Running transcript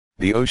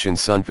The ocean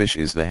sunfish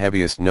is the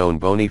heaviest known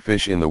bony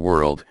fish in the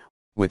world,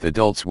 with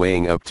adults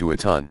weighing up to a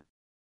ton.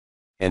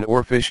 An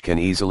oarfish can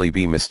easily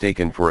be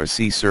mistaken for a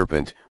sea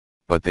serpent,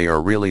 but they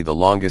are really the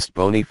longest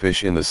bony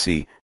fish in the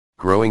sea,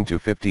 growing to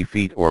 50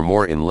 feet or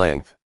more in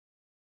length.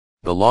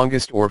 The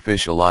longest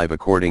oarfish alive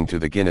according to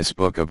the Guinness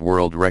Book of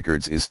World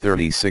Records is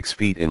 36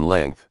 feet in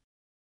length.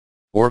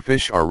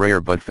 Oarfish are rare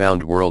but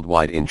found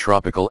worldwide in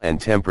tropical and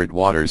temperate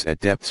waters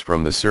at depths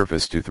from the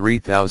surface to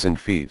 3,000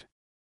 feet.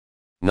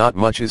 Not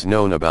much is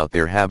known about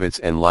their habits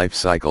and life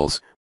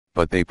cycles,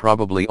 but they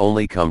probably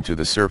only come to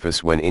the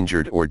surface when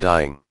injured or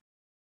dying.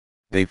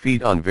 They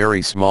feed on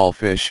very small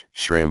fish,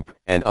 shrimp,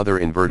 and other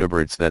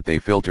invertebrates that they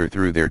filter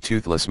through their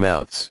toothless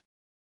mouths.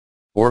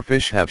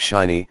 Oarfish have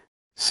shiny,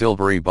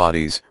 silvery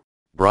bodies,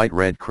 bright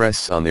red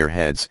crests on their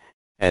heads,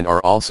 and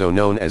are also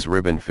known as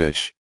ribbon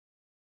fish.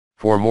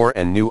 For more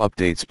and new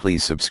updates,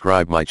 please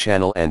subscribe my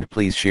channel and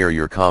please share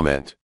your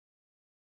comment.